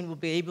hopefully soon we'll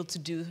be able to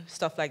do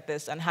stuff like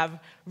this and have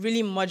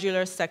really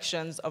modular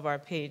sections of our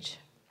page.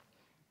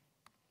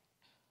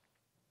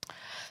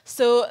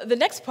 So the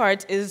next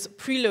part is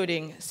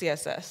preloading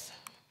CSS.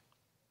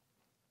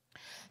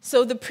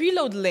 So the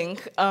preload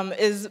link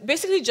is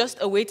basically just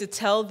a way to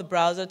tell the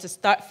browser to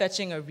start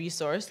fetching a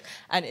resource,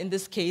 and in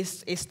this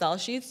case, a style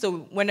sheet.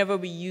 So whenever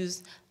we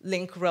use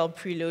link rel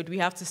preload, we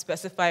have to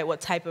specify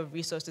what type of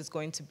resource it's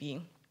going to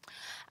be.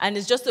 And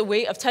it's just a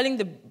way of telling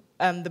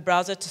the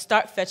browser to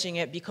start fetching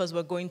it because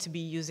we're going to be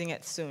using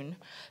it soon.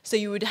 So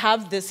you would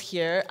have this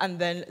here, and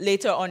then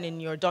later on in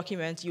your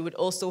document, you would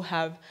also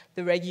have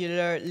the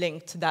regular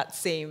link to that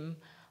same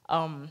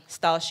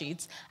style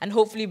sheets. And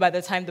hopefully by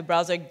the time the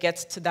browser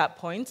gets to that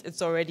point,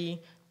 it's already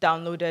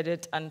downloaded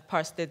it and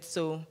parsed it,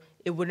 so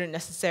it wouldn't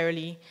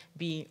necessarily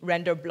be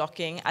render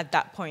blocking at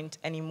that point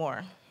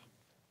anymore.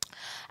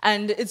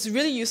 And it's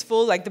really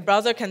useful, like the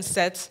browser can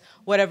set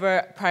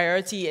whatever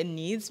priority it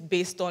needs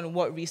based on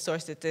what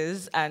resource it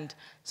is, and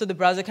so the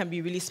browser can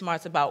be really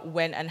smart about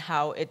when and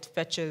how it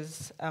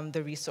fetches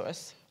the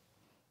resource.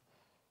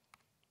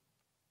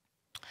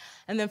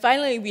 And then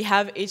finally, we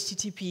have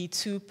HTTP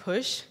 2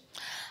 push.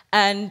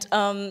 And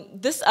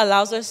this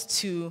allows us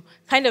to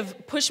kind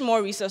of push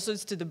more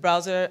resources to the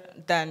browser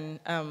than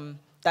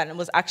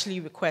was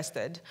actually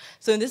requested.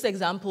 So in this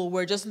example,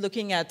 we're just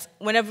looking at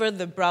whenever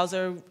the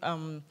browser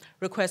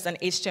requests an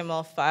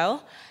HTML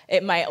file,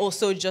 it might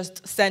also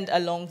just send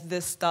along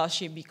this style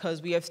sheet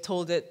because we have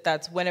told it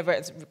that whenever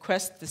it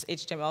requests this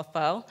HTML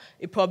file,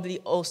 it probably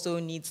also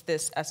needs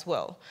this as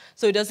well.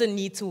 So it doesn't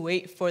need to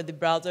wait for the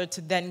browser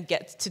to then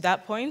get to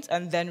that point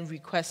and then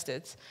request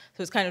it.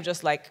 So it's kind of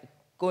just like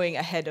going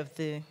ahead of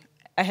the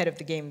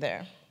game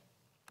there.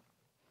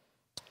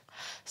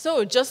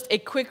 So just a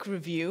quick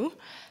review.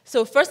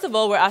 So first of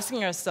all, we're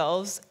asking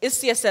ourselves, is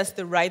CSS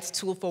the right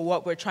tool for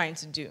what we're trying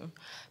to do?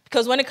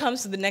 Because when it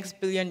comes to the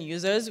next billion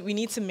users, we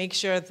need to make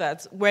sure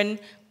that when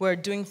we're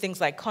doing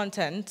things like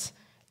content,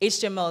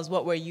 HTML is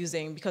what we're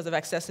using because of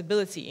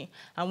accessibility.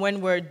 And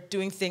when we're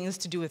doing things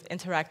to do with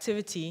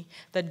interactivity,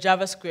 that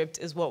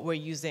JavaScript is what we're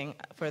using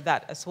for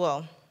that as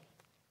well.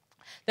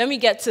 Then we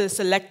get to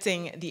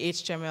selecting the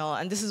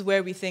HTML, and this is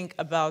where we think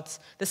about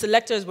the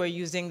selectors we're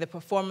using, the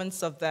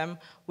performance of them,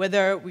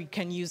 whether we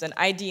can use an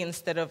ID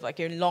instead of like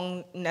a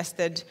long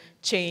nested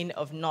chain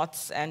of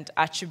knots and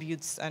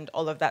attributes and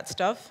all of that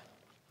stuff.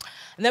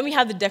 And then we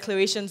have the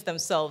declarations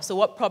themselves. So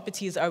what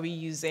properties are we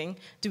using?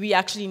 Do we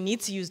actually need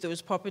to use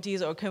those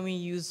properties, or can we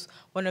use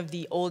one of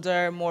the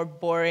older, more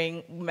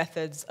boring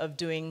methods of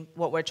doing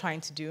what we're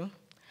trying to do?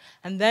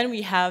 And then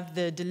we have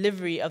the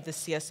delivery of the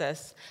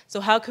CSS.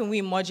 So how can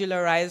we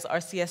modularize our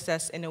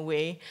CSS in a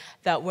way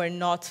that we're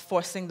not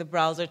forcing the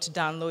browser to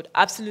download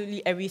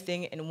absolutely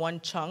everything in one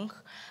chunk,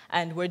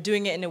 and we're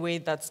doing it in a way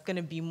that's going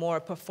to be more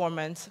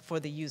performant for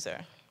the user?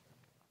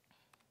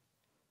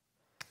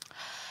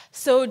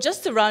 So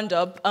just to round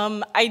up,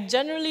 I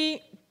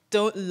generally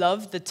don't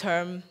love the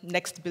term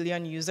next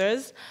billion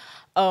users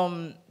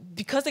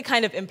because it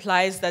kind of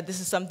implies that this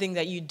is something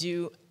that you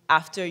do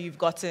after you've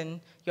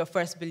gotten your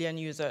first billion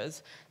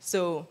users.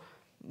 So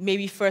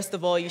maybe first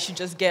of all, you should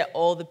just get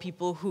all the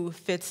people who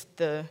fit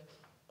the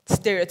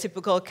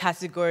stereotypical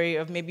category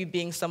of maybe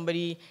being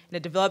somebody in a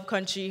developed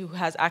country who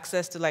has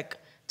access to like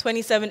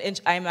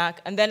 27-inch iMac,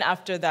 and then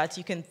after that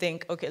you can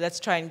think, okay, let's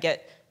try and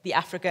get the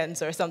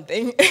Africans or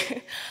something.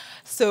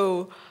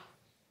 So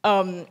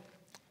it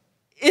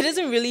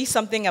isn't really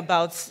something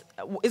about,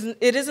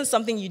 it isn't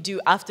something you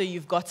do after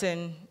you've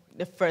gotten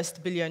the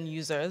first billion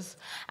users.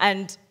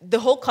 And the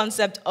whole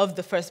concept of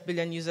the first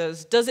billion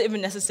users doesn't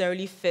even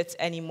necessarily fit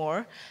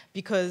anymore,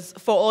 because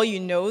for all you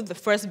know, the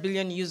first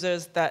billion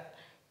users that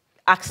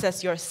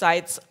access your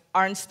sites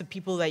aren't the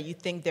people that you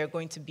think they're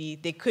going to be.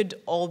 They could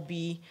all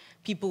be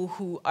people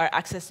who are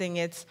accessing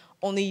it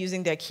only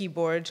using their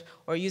keyboard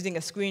or using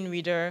a screen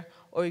reader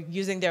or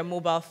using their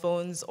mobile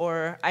phones,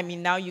 or, I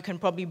mean, now you can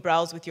probably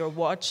browse with your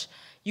watch.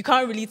 You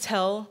can't really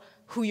tell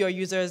who your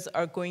users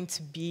are going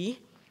to be.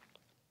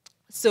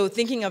 So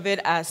thinking of it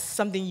as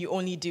something you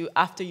only do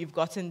after you've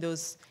gotten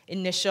those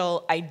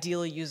initial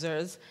ideal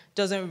users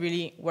doesn't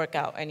really work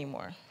out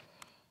anymore.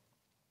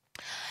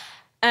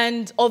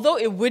 And although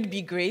it would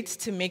be great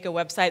to make a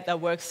website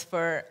that works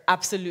for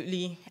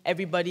absolutely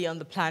everybody on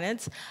the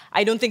planet,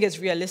 I don't think it's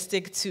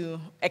realistic to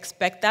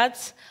expect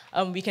that.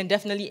 We can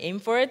definitely aim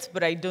for it,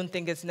 but I don't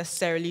think it's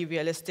necessarily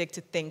realistic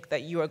to think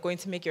that you are going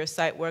to make your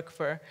site work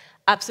for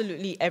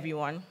absolutely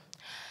everyone.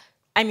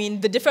 I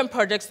mean, the different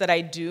projects that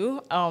I do,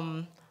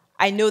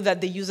 I know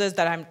that the users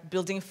that I'm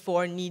building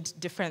for need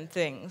different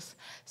things.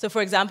 So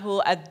for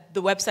example, at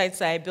the websites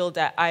that I build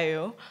at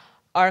IO,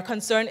 our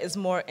concern is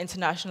more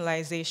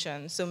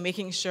internationalization, so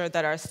making sure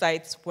that our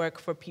sites work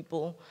for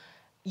people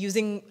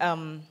using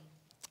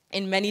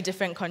in many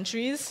different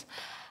countries.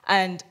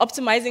 And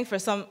optimizing for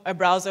a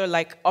browser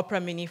like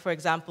Opera Mini, for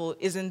example,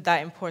 isn't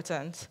that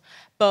important.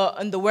 But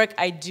in the work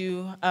I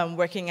do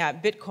working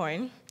at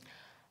Bitcoin,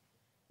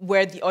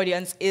 where the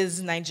audience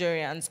is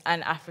Nigerians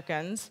and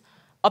Africans,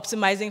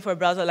 optimizing for a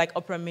browser like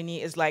Opera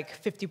Mini is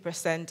like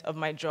 50% of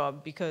my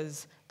job,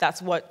 because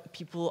that's what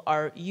people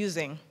are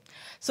using.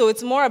 So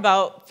it's more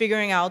about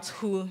figuring out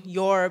who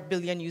your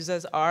billion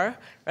users are,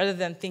 rather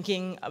than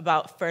thinking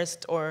about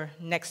first or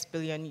next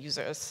billion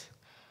users.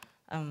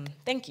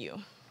 Thank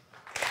you.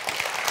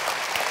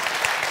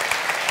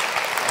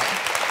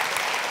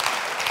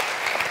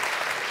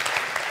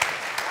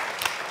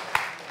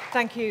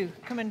 Thank you.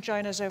 Come and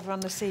join us over on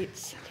the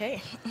seats.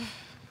 Okay.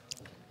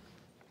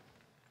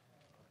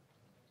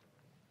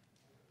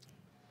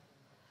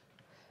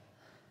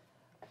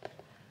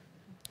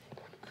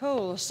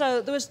 Cool.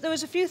 So there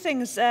was a few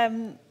things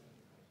in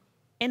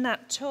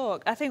that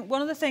talk. I think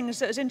one of the things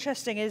that was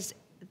interesting is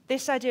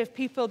this idea of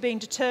people being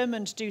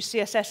determined to do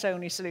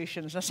CSS-only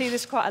solutions. I see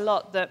this quite a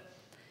lot, that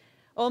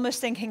almost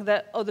thinking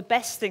that, oh, the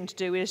best thing to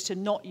do is to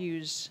not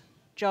use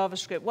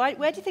JavaScript. Where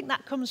do you think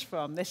that comes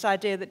from, this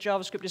idea that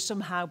JavaScript is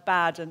somehow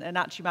bad and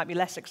actually might be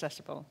less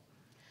accessible?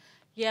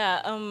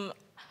 Yeah,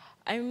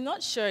 I'm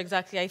not sure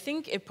exactly. I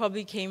think it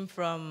probably came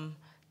from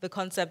the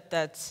concept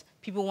that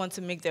people want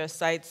to make their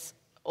sites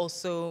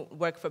also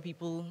work for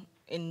people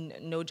in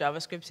no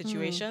JavaScript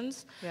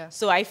situations. Yeah.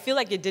 So I feel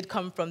like it did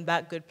come from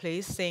that good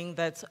place, saying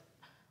that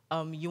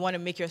you want to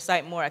make your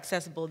site more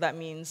accessible. That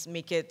means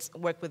make it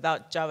work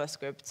without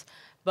JavaScript.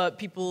 But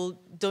people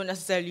don't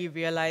necessarily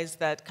realize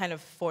that kind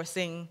of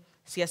forcing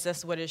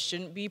CSS what it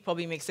shouldn't be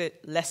probably makes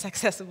it less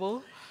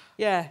accessible.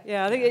 Yeah,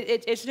 I think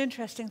it's an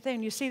interesting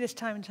thing. You see this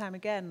time and time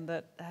again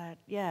that,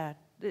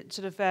 it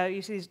sort of,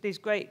 you see these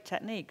great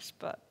techniques,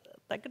 but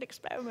they're good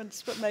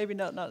experiments, but maybe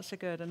not so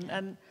good.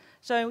 And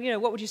so,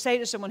 what would you say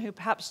to someone who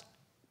perhaps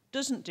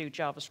doesn't do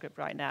JavaScript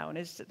right now and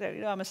is,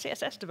 I'm a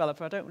CSS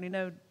developer, I don't really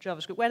know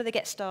JavaScript. Where do they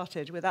get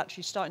started with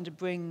actually starting to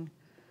bring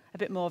a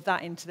bit more of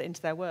that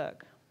into their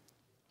work?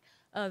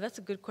 That's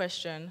a good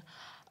question.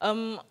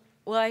 Well,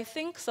 I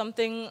think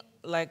something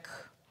like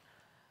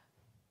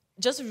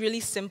just really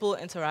simple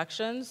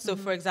interactions. So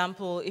for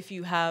example, if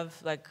you have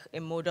like a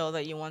modal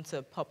that you want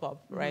to pop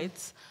up,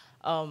 right?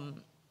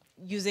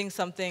 Using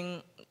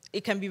something,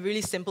 it can be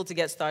really simple to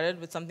get started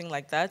with something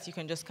like that. You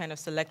can just kind of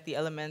select the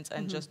element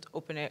and just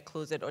open it,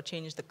 close it, or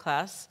change the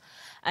class.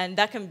 And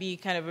that can be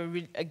kind of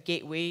a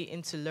gateway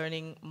into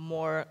learning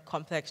more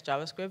complex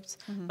JavaScript.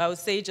 But I would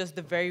say just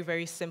the very,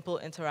 very simple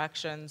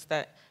interactions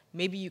that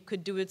maybe you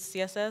could do with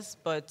CSS,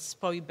 but it's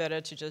probably better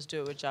to just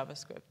do it with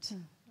JavaScript.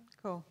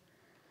 Cool.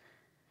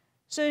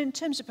 So in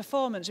terms of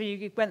performance,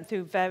 you went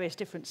through various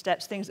different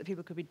steps, things that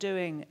people could be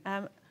doing.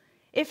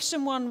 If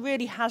someone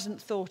really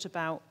hasn't thought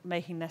about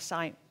making their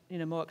site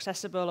more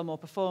accessible or more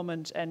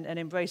performant and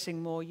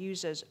embracing more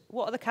users,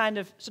 what are the kind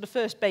of sort of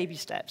first baby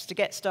steps to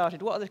get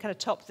started? What are the kind of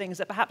top things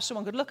that perhaps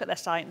someone could look at their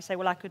site and say,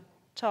 well, I could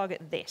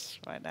target this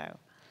right now?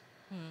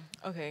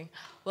 Okay.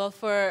 Well,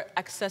 for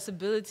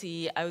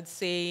accessibility, I would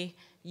say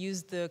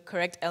use the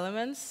correct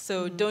elements.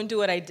 So don't do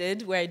what I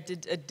did, where I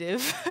did a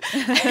div,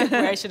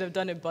 where I should have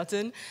done a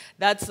button.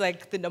 That's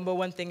like the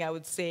 #1 thing I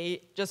would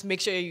say. Just make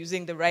sure you're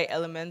using the right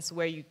elements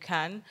where you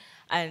can.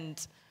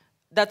 And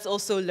that's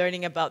also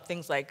learning about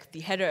things like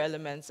the header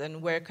elements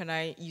and where can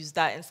I use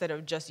that instead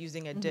of just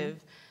using a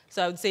div.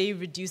 So I would say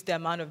reduce the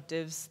amount of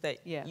divs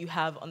that you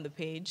have on the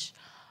page.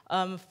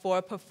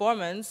 For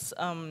performance,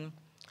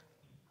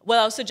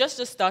 well, I would suggest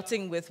just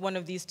starting with one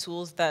of these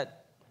tools that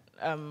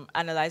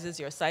analyzes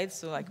your sites,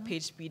 so like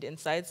PageSpeed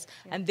Insights,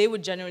 and they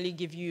would generally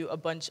give you a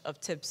bunch of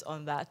tips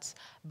on that.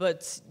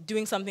 But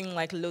doing something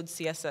like load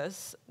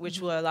CSS, which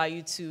will allow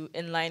you to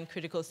inline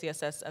critical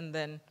CSS and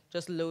then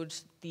just load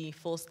the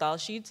full style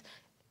sheet,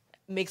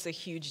 makes a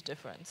huge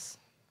difference.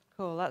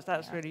 Cool,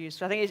 that's really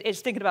useful. I think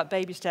it's thinking about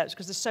baby steps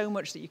because there's so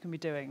much that you can be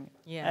doing.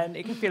 Yeah. And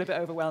it can feel a bit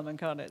overwhelming,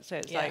 can't it? So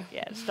it's like,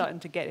 it's starting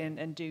to get in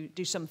and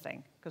do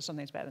something because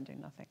something's better than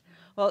doing nothing.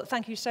 Well,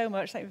 thank you so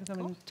much. Thank you for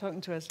coming and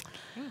talking to us.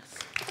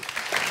 Thanks.